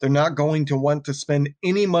 They're not going to want to spend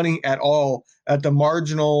any money at all at the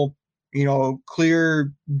marginal,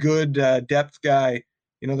 clear, good depth guy.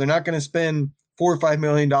 They're not going to spend $4 or $5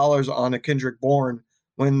 million on a Kendrick Bourne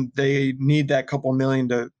when they need that couple million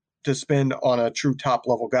to spend on a true top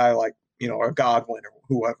level guy like, a Godwin or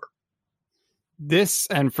whoever. This,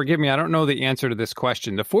 and forgive me, I don't know the answer to this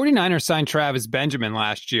question. The 49ers signed Travis Benjamin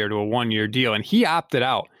last year to a 1-year deal, and he opted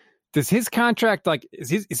out. Does his contract, is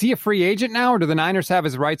he a free agent now, or do the Niners have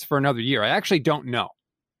his rights for another year? I actually don't know.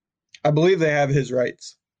 I believe they have his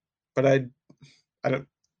rights, but I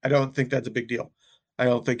don't think that's a big deal. I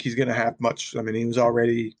don't think he's going to have much. I mean, he was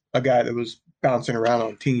already a guy that was bouncing around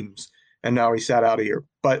on teams, and now he sat out a year.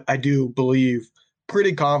 But I do believe,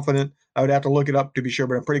 pretty confident, I would have to look it up to be sure,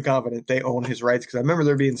 but I'm pretty confident they own his rights because I remember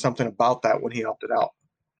there being something about that when he opted out.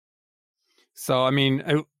 So, I mean,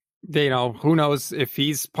 who knows if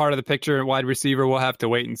he's part of the picture at wide receiver. We'll have to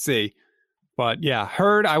wait and see. But yeah,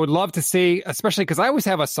 Hurd, I would love to see, especially because I always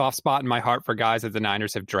have a soft spot in my heart for guys that the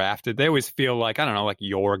Niners have drafted. They always feel like, I don't know, like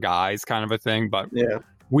your guys kind of a thing. But yeah,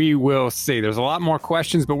 we will see. There's a lot more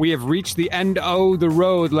questions, but we have reached the end of the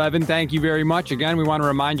road, Levin. Thank you very much. Again, we want to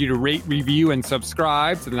remind you to rate, review, and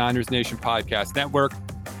subscribe to the Niners Nation Podcast Network.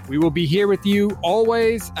 We will be here with you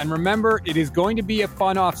always. And remember, it is going to be a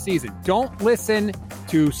fun off season. Don't listen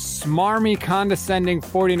to smarmy, condescending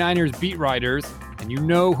 49ers beat writers, and you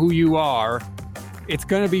know who you are. It's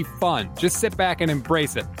going to be fun. Just sit back and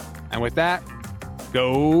embrace it. And with that,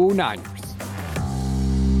 go Niners.